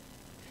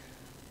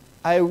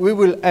 We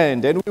will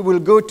end and we will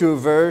go to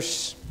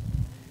verse,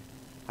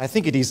 I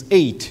think it is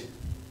 8.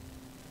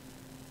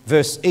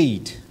 Verse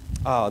 8.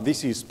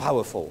 This is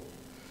powerful.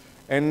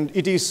 And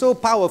it is so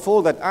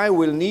powerful that I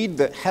will need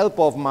the help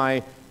of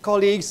my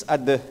colleagues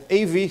at the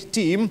AV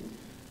team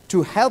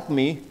to help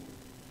me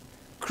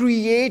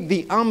create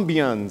the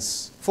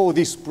ambience for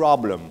this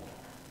problem.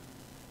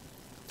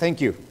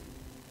 Thank you.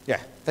 Yeah,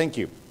 thank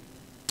you.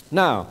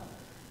 Now,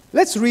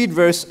 let's read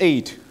verse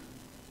 8.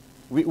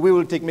 We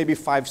will take maybe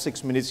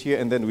 5-6 minutes here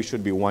and then we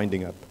should be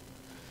winding up.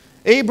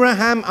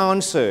 Abraham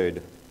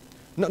answered,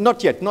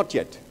 not yet. Not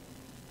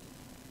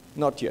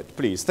yet,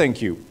 please.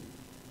 Thank you.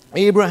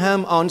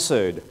 Abraham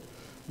answered,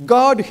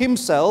 God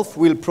himself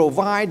will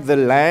provide the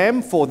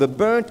lamb for the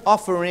burnt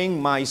offering,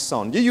 my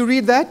son. Did you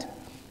read that?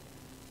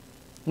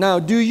 Now,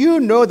 do you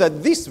know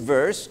that this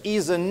verse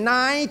is a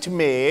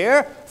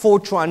nightmare for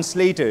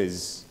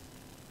translators?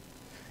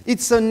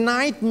 It's a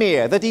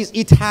nightmare. That is,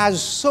 it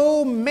has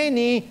so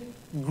many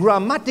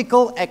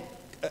grammatical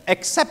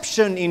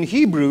exceptions in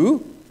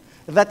Hebrew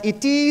that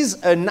it is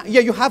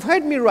you have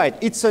heard me right.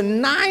 It's a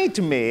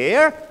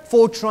nightmare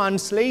for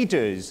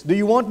translators. Do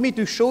you want me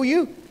to show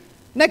you?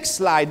 Next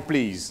slide,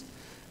 please.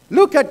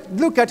 Look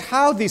at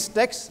how this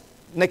text,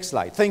 next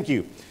slide, thank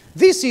you.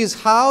 This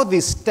is how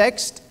this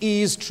text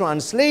is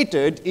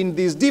translated in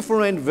these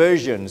different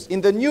versions.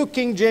 In the New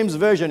King James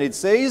Version, it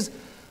says,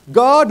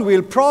 God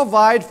will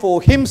provide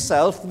for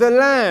himself the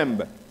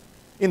lamb.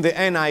 In the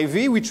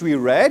NIV, which we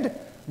read,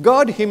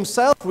 God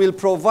himself will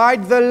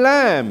provide the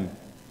lamb.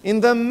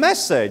 In the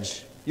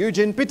Message,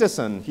 Eugene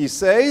Peterson, he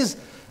says,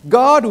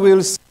 God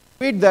will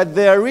see that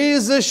there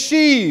is a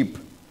sheep.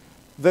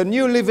 The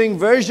New Living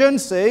Version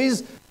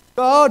says,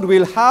 God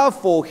will have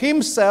for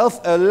himself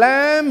a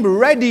lamb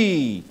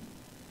ready.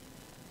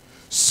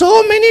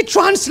 So many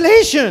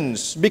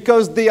translations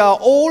because they are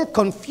all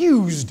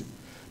confused.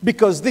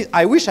 Because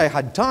I wish I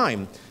had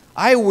time.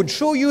 I would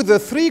show you the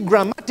 3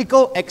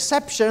 grammatical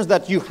exceptions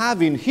that you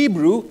have in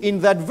Hebrew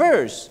in that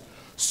verse.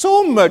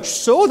 So much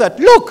so that,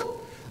 look,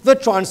 the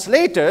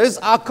translators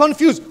are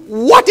confused.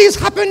 What is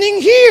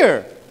happening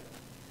here?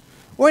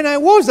 When I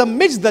was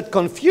amidst that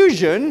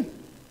confusion,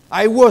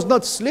 I was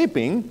not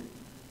sleeping.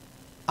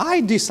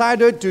 I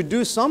decided to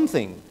do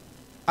something.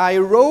 I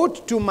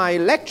wrote to my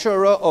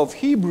lecturer of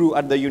Hebrew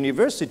at the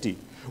university.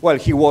 Well,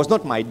 he was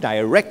not my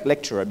direct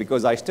lecturer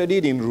because I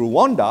studied in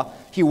Rwanda.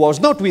 He was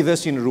not with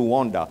us in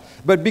Rwanda.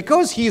 But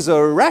because he's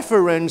a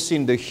reference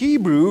in the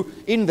Hebrew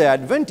in the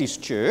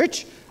Adventist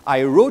church,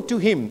 I wrote to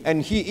him,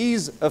 and he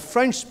is a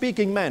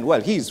French-speaking man.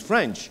 Well, he is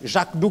French,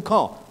 Jacques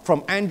Doucan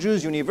from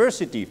Andrews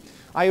University.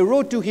 I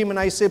wrote to him and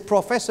I said,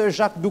 Professor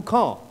Jacques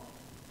Doucan,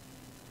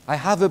 I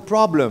have a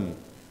problem.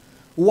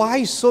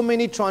 Why so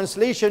many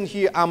translations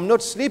here? I'm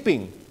not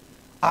sleeping.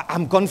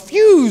 I'm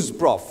confused,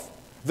 Prof.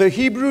 The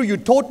Hebrew you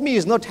taught me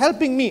is not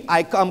helping me.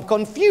 I'm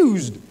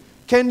confused.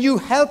 Can you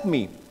help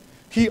me?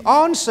 He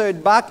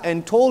answered back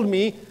and told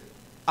me,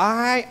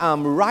 I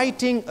am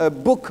writing a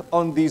book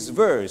on this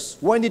verse.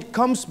 When it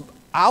comes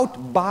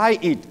out, buy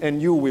it and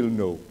you will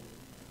know.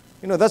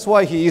 You know, that's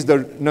why he is the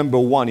number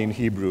 1 in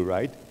Hebrew,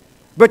 right?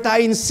 But I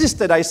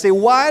insisted, I say,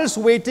 whilst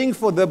waiting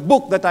for the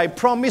book that I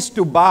promised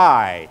to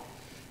buy,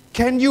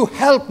 can you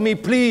help me,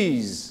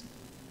 please?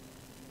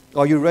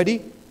 Are you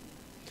ready?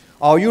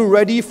 Are you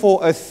ready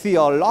for a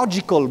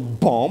theological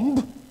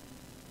bomb?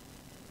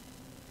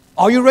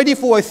 Are you ready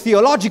for a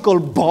theological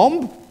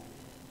bomb?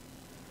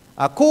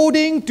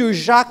 According to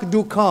Jacques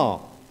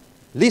Doucan,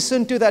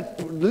 listen to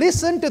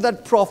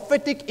that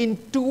prophetic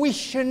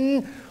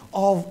intuition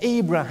of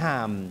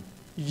Abraham.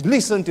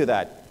 Listen to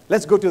that.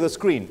 Let's go to the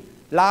screen.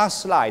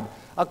 Last slide.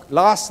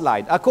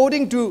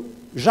 According to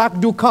Jacques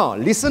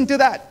Doucan, listen to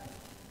that.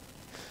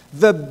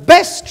 The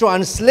best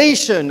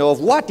translation of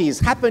what is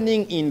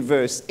happening in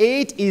verse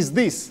 8 is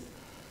this.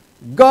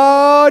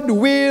 God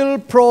will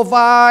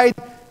provide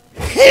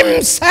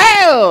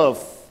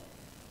Himself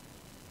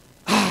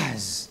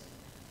as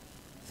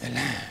the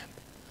Lamb.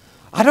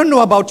 I don't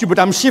know about you, but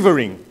I'm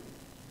shivering.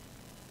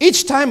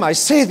 Each time I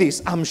say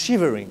this, I'm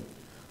shivering.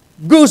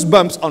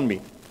 Goosebumps on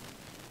me.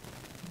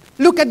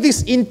 Look at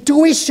this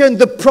intuition,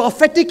 the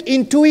prophetic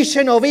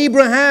intuition of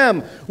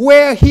Abraham,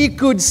 where he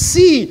could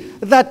see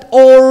that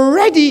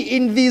already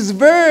in this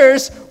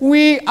verse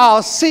we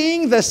are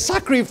seeing the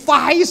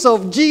sacrifice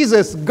of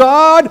Jesus.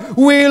 God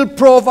will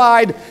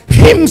provide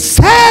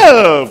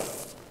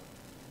Himself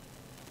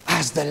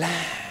as the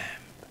Lamb.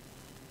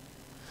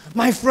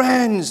 My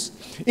friends,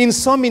 in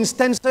some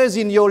instances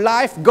in your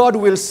life, God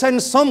will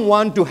send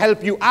someone to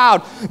help you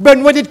out. But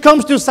when it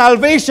comes to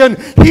salvation,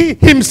 He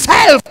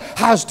Himself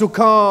has to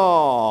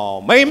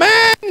come.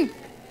 Amen?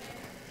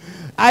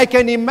 I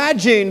can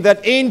imagine that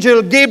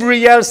angel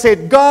Gabriel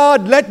said,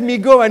 God, let me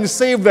go and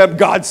save them.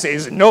 God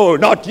says, no,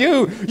 not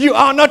you. You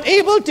are not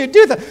able to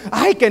do that.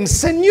 I can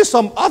send you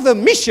some other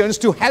missions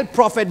to help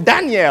Prophet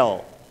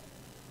Daniel.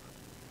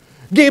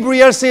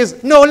 Gabriel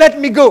says, no, let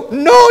me go.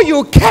 No,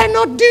 you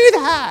cannot do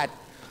that.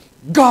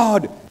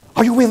 God,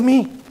 are you with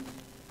me?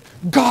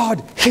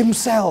 God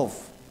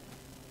Himself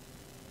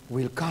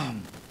will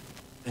come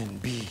and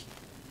be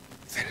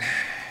the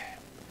Lamb.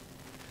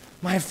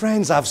 My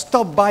friends, I've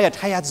stopped by at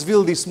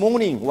Hyattsville this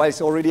morning, while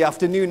it's already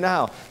afternoon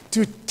now,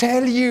 to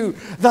tell you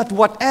that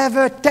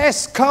whatever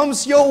test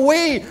comes your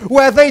way,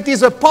 whether it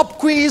is a pop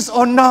quiz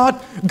or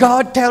not,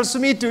 God tells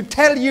me to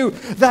tell you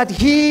that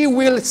He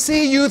will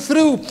see you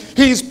through.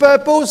 His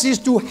purpose is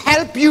to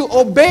help you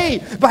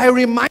obey by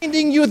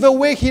reminding you the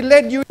way He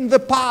led you in the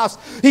past.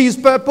 His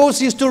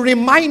purpose is to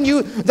remind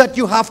you that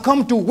you have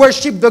come to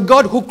worship the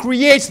God who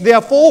creates.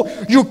 Therefore,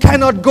 you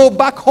cannot go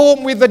back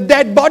home with a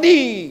dead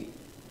body.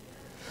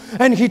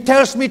 And He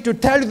tells me to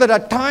tell you that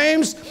at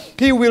times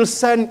He will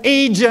send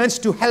agents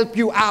to help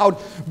you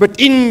out.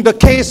 But in the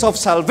case of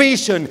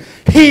salvation,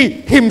 He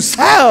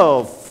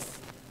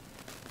Himself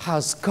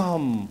has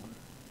come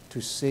to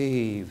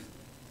save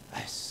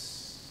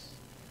us.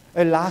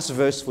 A last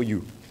verse for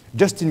you,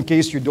 just in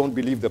case you don't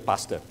believe the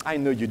pastor. I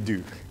know you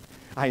do.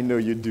 I know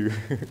you do.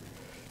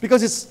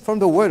 Because it's from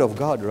the Word of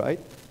God, right?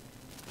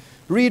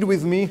 Read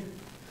with me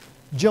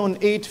John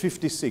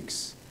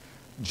 8:56.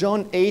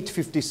 John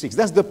 8:56.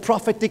 That's the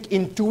prophetic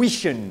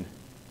intuition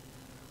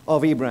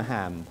of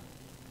Abraham.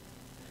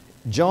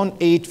 John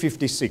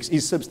 8:56.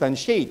 It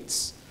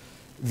substantiates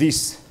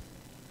this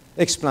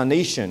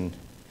explanation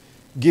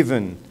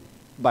given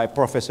by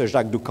Professor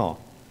Jacques Doucan.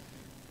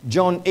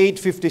 John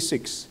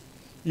 8:56.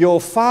 Your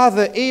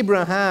father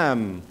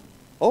Abraham.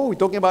 Oh, we're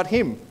talking about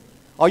him.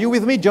 Are you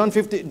with me? John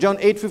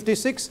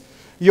 8:56.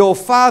 Your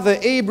father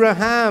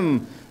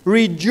Abraham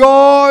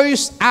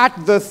rejoiced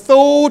at the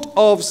thought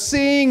of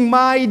seeing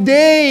my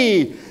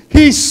day.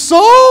 He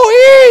saw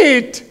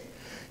it.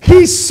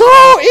 He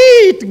saw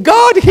it.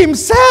 God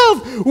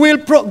Himself will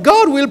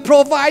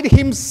provide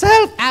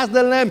Himself as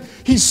the Lamb.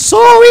 He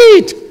saw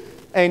it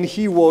and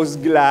He was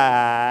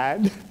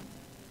glad.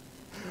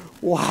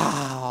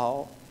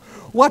 Wow.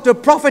 What a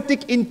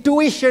prophetic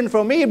intuition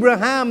from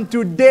Abraham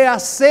to dare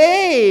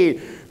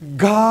say,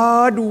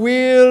 God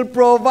will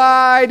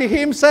provide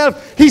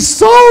himself. He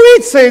saw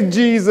it, said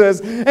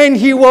Jesus, and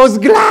he was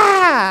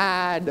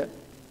glad.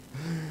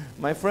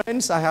 My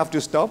friends, I have to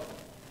stop.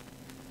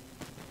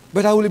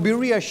 But I will be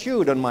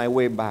reassured on my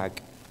way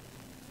back.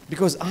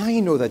 Because I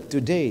know that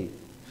today,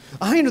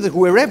 I know that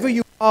wherever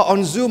you are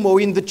on Zoom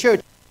or in the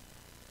church,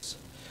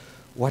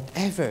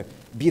 whatever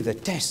be the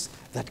test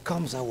that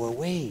comes our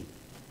way,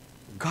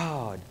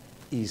 God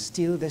is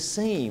still the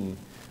same.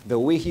 The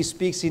way he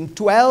speaks in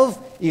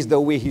 12 is the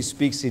way he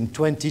speaks in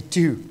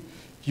 22.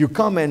 You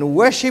come and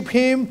worship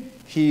him,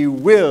 he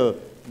will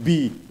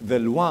be the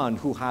one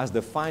who has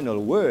the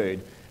final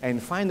word.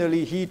 And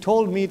finally, he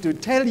told me to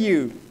tell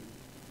you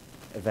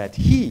that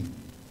he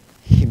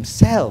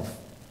himself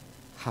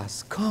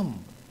has come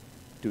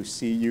to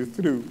see you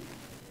through.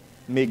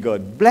 May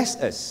God bless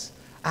us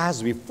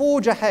as we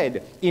forge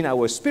ahead in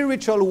our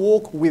spiritual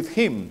walk with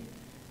him,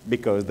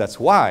 because that's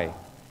why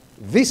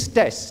this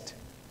test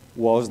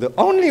was the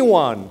only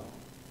one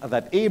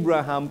that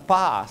Abraham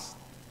passed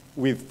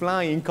with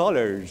flying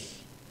colors,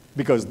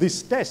 because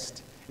this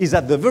test is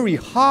at the very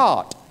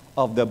heart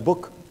of the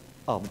book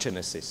of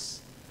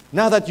Genesis.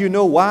 Now that you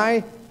know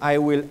why, I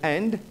will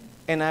end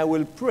and I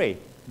will pray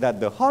that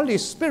the Holy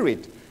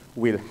Spirit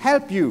will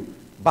help you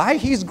by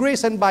his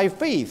grace and by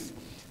faith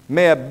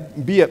may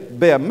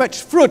bear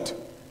much fruit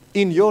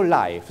in your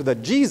life so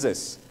that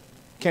Jesus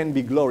can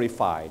be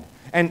glorified.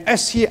 And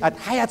us here at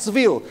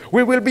Hyattsville,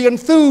 we will be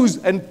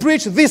enthused and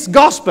preach this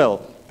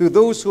gospel to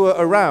those who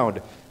are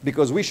around,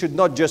 because we should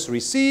not just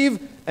receive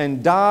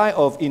and die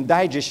of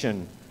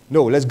indigestion.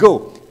 No, let's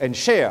go and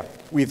share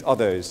with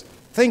others.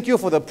 Thank you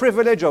for the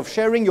privilege of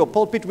sharing your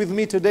pulpit with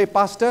me today,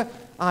 Pastor.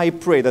 I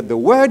pray that the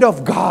Word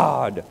of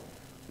God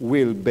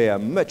will bear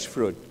much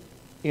fruit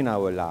in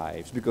our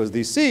lives, because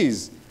this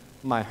is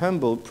my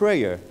humble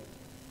prayer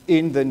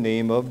in the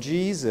name of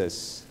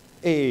Jesus.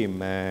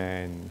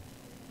 Amen.